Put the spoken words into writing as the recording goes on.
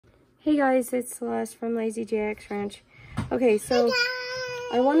Hey guys, it's Celeste from Lazy JX Ranch. Okay, so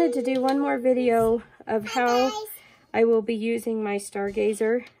I wanted to do one more video of how I will be using my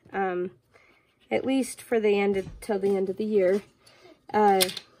Stargazer, at least for the end till the end of the year.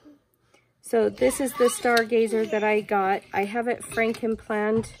 So this is the Stargazer that I got. I have it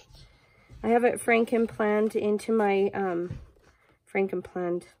Frankenplanned. I have it Frankenplanned into my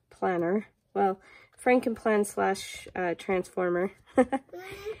Frankenplanned planner. Well, Frankenplan slash transformer.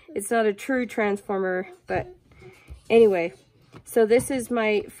 It's not a true transformer, but anyway. So this is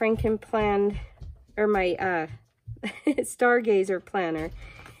my Frankenplan, or my Stargazer planner,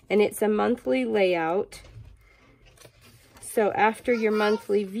 and it's a monthly layout. So after your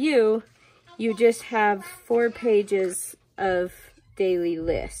monthly view, you just have 4 pages of daily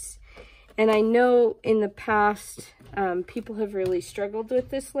lists. And I know in the past, people have really struggled with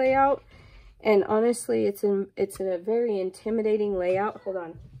this layout. And honestly, it's a very intimidating layout. Hold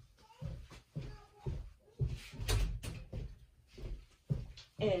on.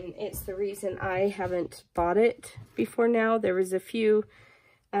 And it's the reason I haven't bought it before now. There was a few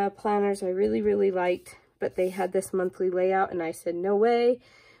planners I really liked, but they had this monthly layout, and I said, no way.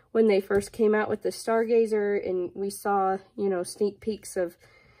 When they first came out with the Stargazer, and we saw, you know, sneak peeks of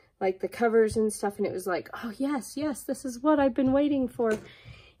like the covers and stuff, and it was like, oh yes, this is what I've been waiting for.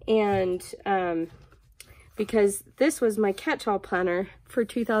 And because this was my catch-all planner for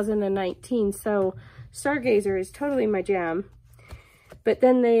 2019, so Stargazer is totally my jam. But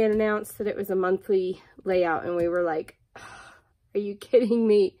then they announced that it was a monthly layout, and we were like, oh, are you kidding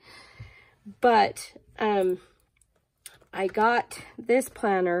me? But I got this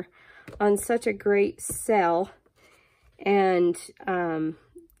planner on such a great sale, and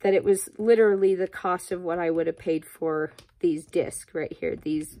that it was literally the cost of what I would have paid for these discs right here,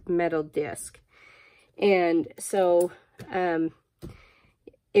 these metal discs. And so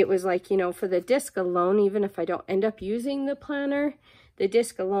it was like, you know, for the disc alone, even if I don't end up using the planner, the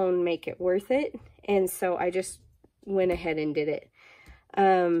disc alone make it worth it. And so I just went ahead and did it.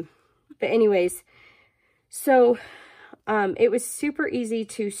 But anyways, so it was super easy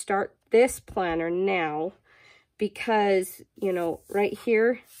to start this planner now, because, you know, right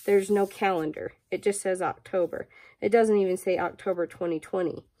here, there's no calendar. It just says October. It doesn't even say October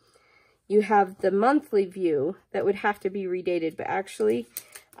 2020. You have the monthly view that would have to be redated, but actually,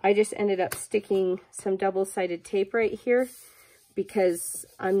 I just ended up sticking some double-sided tape right here because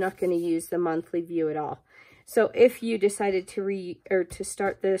I'm not going to use the monthly view at all. So if you decided to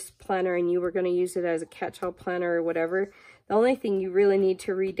start this planner and you were going to use it as a catch-all planner or whatever, the only thing you really need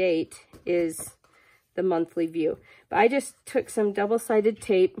to redate is the monthly view. But I just took some double-sided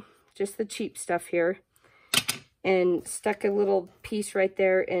tape, just the cheap stuff here, and stuck a little piece right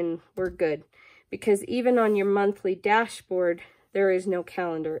there, and we're good. Because even on your monthly dashboard, there is no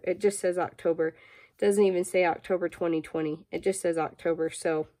calendar. It just says October. It doesn't even say October 2020. It just says October.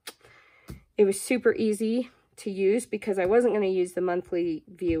 So it was super easy to use because I wasn't going to use the monthly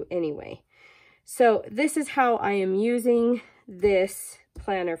view anyway. So this is how I am using this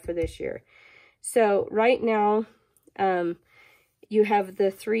planner for this year. So right now, you have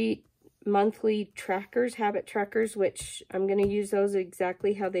the 3 monthly trackers, habit trackers, which I'm going to use those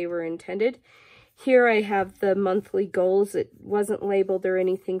exactly how they were intended. Here I have the monthly goals. It wasn't labeled or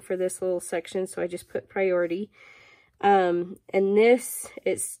anything for this little section, so I just put priority. And this,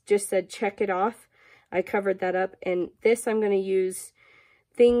 it's just said check it off. I covered that up. And this, I'm going to use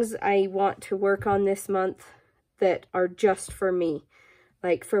things I want to work on this month that are just for me.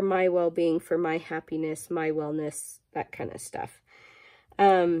 Like for my well-being, for my happiness, my wellness, that kind of stuff.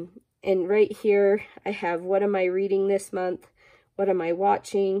 And right here, I have what am I reading this month? What am I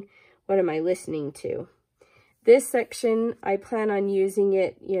watching? What am I listening to? This section, I plan on using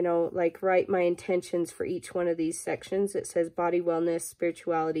it, you know, like write my intentions for each one of these sections. It says body wellness,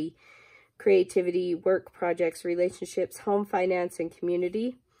 spirituality, creativity, work projects, relationships, home finance, and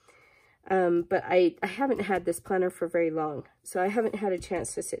community. But I haven't had this planner for very long, so I haven't had a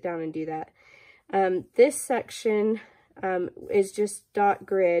chance to sit down and do that. This section is just dot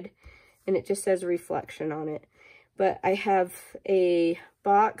grid, and it just says reflection on it. But I have a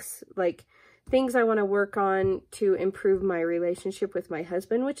box, like things I want to work on to improve my relationship with my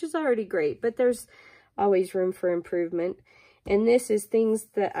husband, which is already great, but there's always room for improvement. And this is things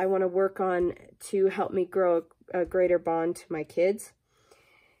that I want to work on to help me grow a greater bond to my kids.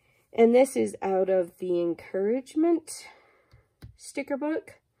 And this is out of the encouragement sticker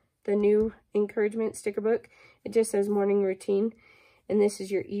book, the new encouragement sticker book. It just says morning routine. And this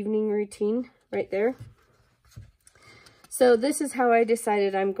is your evening routine right there. So this is how I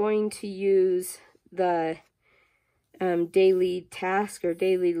decided I'm going to use the daily task or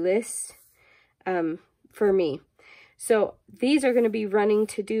daily lists for me. So these are going to be running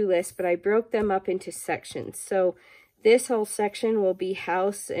to-do lists, but I broke them up into sections. So this whole section will be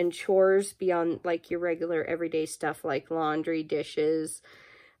house and chores beyond like your regular everyday stuff like laundry, dishes,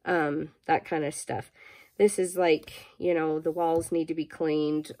 that kind of stuff. This is like, you know, the walls need to be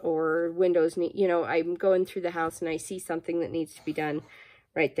cleaned or windows need, you know, I'm going through the house and I see something that needs to be done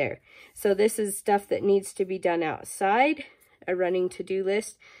right there. So this is stuff that needs to be done outside, a running to-do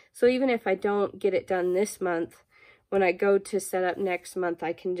list. So even if I don't get it done this month, when I go to set up next month,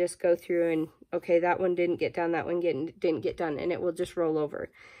 I can just go through and, okay, that one didn't get done, that one didn't get done, and it will just roll over.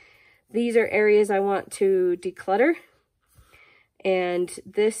 These are areas I want to declutter, and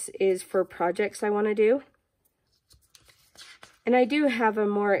this is for projects I want to do. And I do have a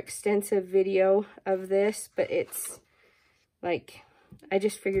more extensive video of this, but it's like, I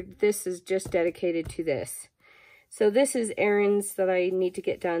just figured this is just dedicated to this. So this is errands that I need to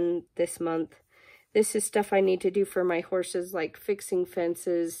get done this month. This is stuff I need to do for my horses, like fixing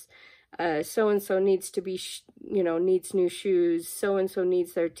fences. So-and-so needs to be, you know, needs new shoes. So-and-so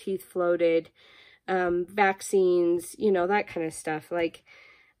needs their teeth floated. Vaccines, you know, that kind of stuff. Like,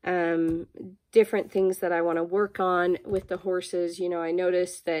 different things that I want to work on with the horses. You know, I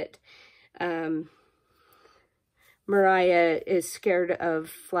noticed that, Mariah is scared of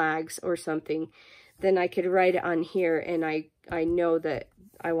flags or something. Then I could write it on here, and I know that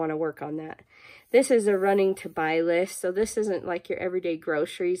I want to work on that. This is a running to buy list. So this isn't like your everyday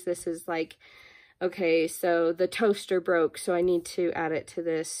groceries. This is like, okay, so the toaster broke, so I need to add it to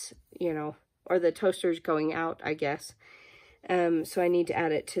this, you know, or the toaster's going out, I guess. So I need to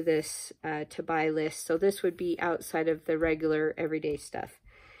add it to this to buy list. So this would be outside of the regular everyday stuff.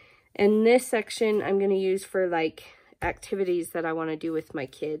 And this section I'm going to use for like activities that I want to do with my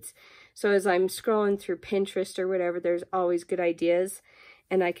kids. So as I'm scrolling through Pinterest or whatever, there's always good ideas.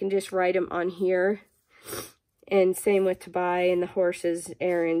 And I can just write them on here. And same with to buy and the horses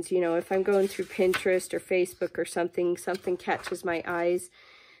errands. You know, if I'm going through Pinterest or Facebook or something catches my eyes.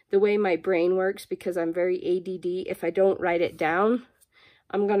 The way my brain works, because I'm very ADD, if I don't write it down,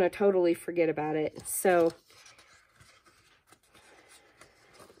 I'm going to totally forget about it. So,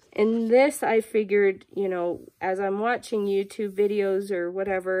 and this I figured, you know, as I'm watching YouTube videos or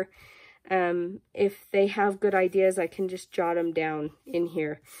whatever, if they have good ideas, I can just jot them down in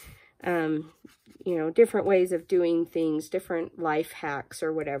here. You know, different ways of doing things, different life hacks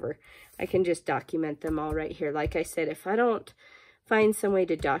or whatever. I can just document them all right here. Like I said, if I don't find some way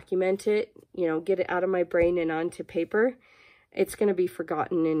to document it, you know, get it out of my brain and onto paper, it's going to be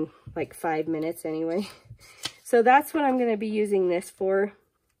forgotten in like 5 minutes anyway. So that's what I'm going to be using this for.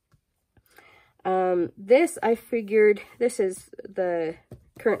 This I figured, this is the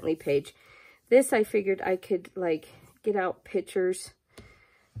currently page. This I figured I could like get out pictures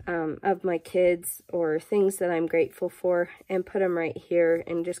of my kids or things that I'm grateful for and put them right here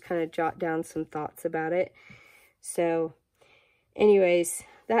and just kind of jot down some thoughts about it. So anyways,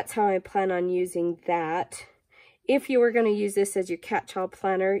 that's how I plan on using that. If you were going to use this as your catch-all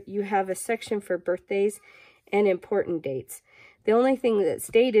planner, you have a section for birthdays and important dates. The only thing that's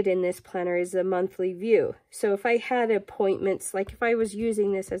dated in this planner is the monthly view. So if I had appointments, like if I was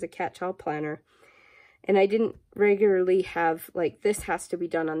using this as a catch-all planner, and I didn't regularly have, like, this has to be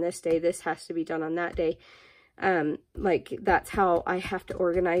done on this day, this has to be done on that day, like, that's how I have to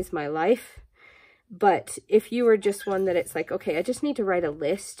organize my life. But if you were just one that it's like, okay, I just need to write a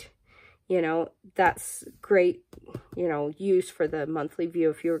list, you know, that's great, you know, use for the monthly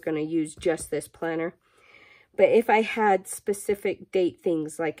view if you were going to use just this planner. But if I had specific date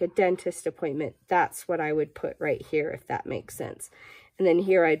things like a dentist appointment, that's what I would put right here, if that makes sense. And then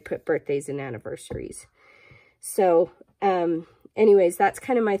here I'd put birthdays and anniversaries. So, anyways, that's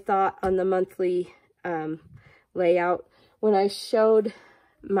kind of my thought on the monthly layout. When I showed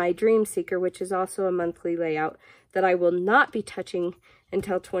my Dream Seeker, which is also a monthly layout, that I will not be touching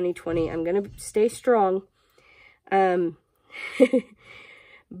until 2020. I'm going to stay strong. But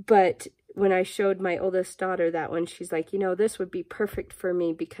when I showed my oldest daughter that one, she's like, you know, this would be perfect for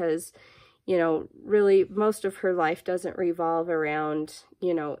me because, you know, really most of her life doesn't revolve around,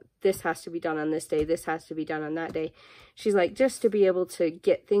 you know, this has to be done on this day, this has to be done on that day. She's like, just to be able to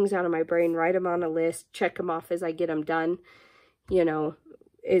get things out of my brain, write them on a list, check them off as I get them done, you know,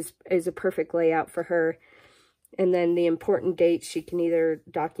 is a perfect layout for her. And then the important dates, she can either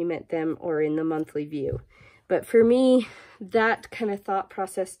document them or in the monthly view. But for me, that kind of thought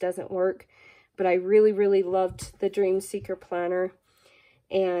process doesn't work. But I really, really loved the Dream Seeker planner.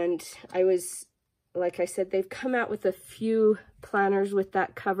 And I was, like I said, they've come out with a few planners with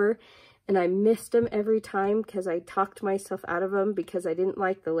that cover. and I missed them every time because I talked myself out of them because I didn't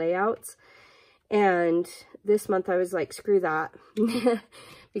like the layouts. And this month I was like, screw that,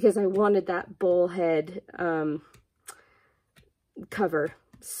 because I wanted that bullhead cover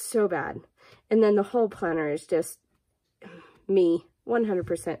so bad. And then the whole planner is just me,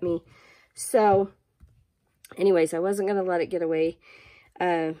 100% me. So anyways, I wasn't going to let it get away.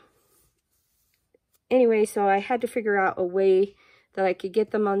 Anyway, so I had to figure out a way that I could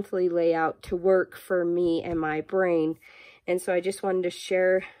get the monthly layout to work for me and my brain. And so I just wanted to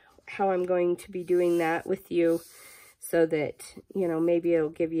share how I'm going to be doing that with you so that, you know, maybe it'll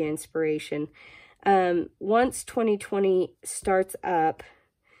give you inspiration. Once 2020 starts up,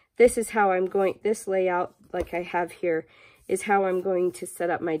 this is how I'm going, this layout like I have here is how I'm going to set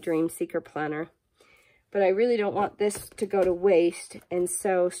up my Dream Seeker planner. But I really don't want this to go to waste. And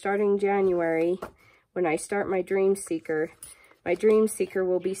so starting January, when I start my Dream Seeker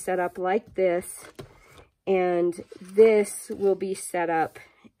will be set up like this. And this will be set up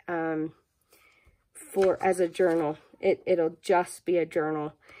as a journal. It'll just be a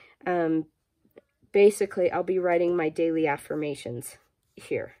journal. Basically, I'll be writing my daily affirmations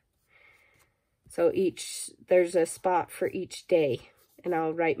here. So there's a spot for each day, and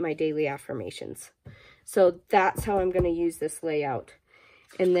I'll write my daily affirmations. So that's how I'm going to use this layout.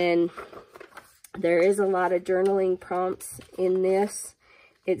 And then there is a lot of journaling prompts in this.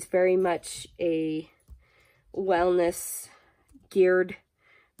 It's very much a wellness geared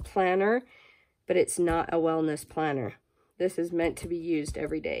planner, but it's not a wellness planner. This is meant to be used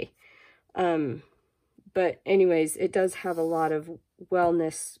every day. But anyways, it does have a lot of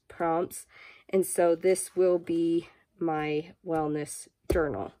wellness prompts. And so this will be my wellness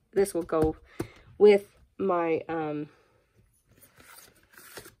journal. This will go with my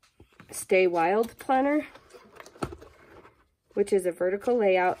Stay Wild planner, which is a vertical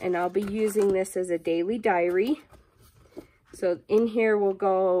layout, and I'll be using this as a daily diary. So in here will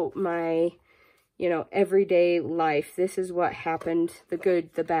go my, you know, everyday life. This is what happened, the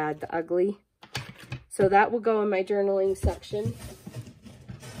good, the bad, the ugly. So that will go in my journaling section.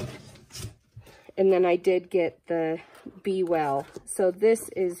 And then I did get the Be Well. So this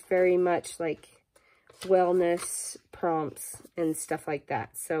is very much like wellness prompts and stuff like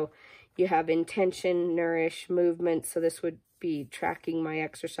that. So you have intention, nourish, movement. So this would be tracking my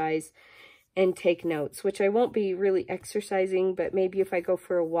exercise and take notes, which I won't be really exercising, but maybe if I go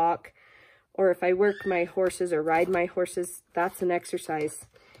for a walk or if I work my horses or ride my horses, that's an exercise.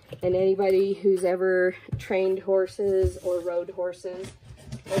 And anybody who's ever trained horses or rode horses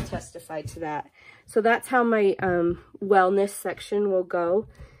will testify to that. So that's how my wellness section will go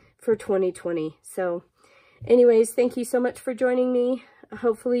for 2020. So anyways, thank you so much for joining me.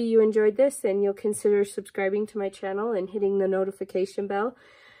 Hopefully you enjoyed this and you'll consider subscribing to my channel and hitting the notification bell.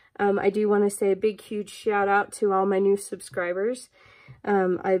 I do want to say a big, huge shout out to all my new subscribers.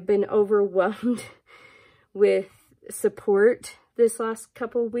 I've been overwhelmed with support this last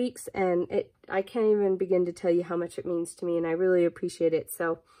couple of weeks, and I can't even begin to tell you how much it means to me, and I really appreciate it.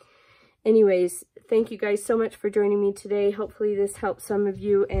 So anyways, thank you guys so much for joining me today. Hopefully this helps some of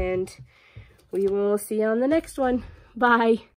you, and we will see you on the next one. Bye.